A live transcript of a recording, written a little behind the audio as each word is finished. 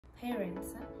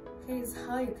Parents, here is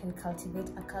how you can cultivate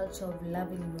a culture of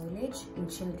loving knowledge in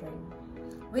children.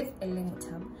 With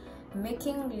ElimuTab,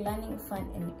 making learning fun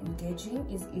and engaging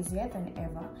is easier than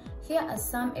ever. Here are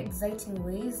some exciting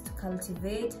ways to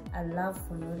cultivate a love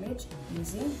for knowledge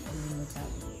using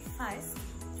ElimuTab. First,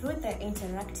 through the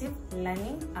interactive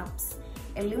learning apps.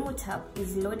 ElimuTab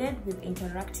is loaded with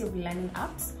interactive learning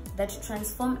apps that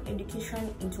transform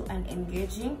education into an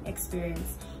engaging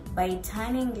experience. By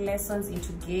turning lessons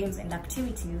into games and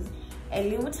activities,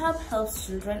 ElimuTab helps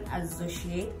children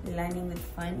associate learning with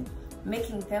fun,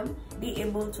 making them be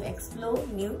able to explore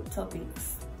new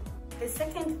topics. The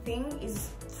second thing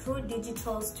is through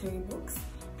digital storybooks.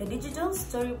 The digital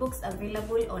storybooks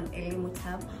available on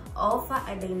ElimuTab offer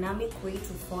a dynamic way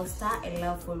to foster a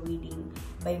love for reading.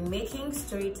 By making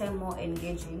storytime more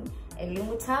engaging,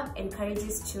 ElimuTab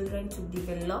encourages children to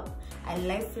develop a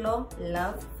lifelong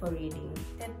love for reading.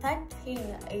 The third thing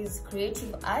is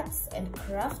creative arts and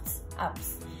crafts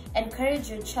apps. Encourage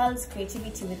your child's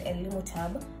creativity with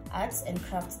ElimuTab Arts and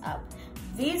Crafts app.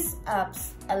 These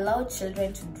apps allow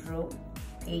children to draw,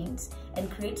 paint, and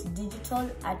create digital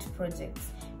art projects.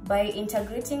 By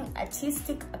integrating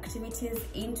artistic activities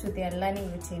into their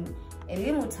learning routine,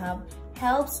 ElimuTab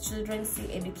helps children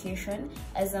see education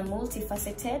as a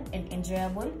multifaceted and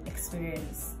enjoyable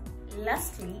experience.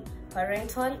 Lastly,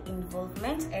 parental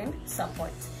involvement and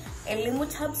support.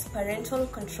 ElimuTab's parental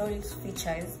controls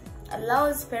features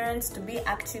allows parents to be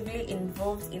actively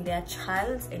involved in their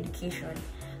child's education.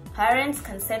 Parents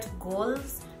can set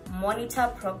goals,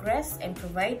 monitor progress, and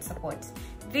provide support.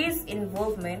 This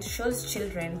involvement shows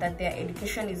children that their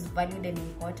education is valued and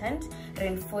important,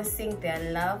 reinforcing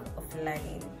their love of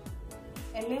learning.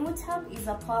 ElimuTab is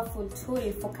a powerful tool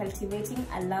for cultivating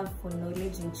a love for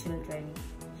knowledge in children.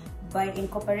 By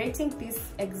incorporating these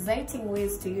exciting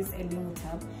ways to use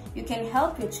ElimuTab, you can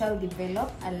help your child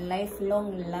develop a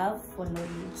lifelong love for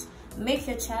knowledge. Make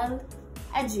your child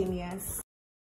a genius.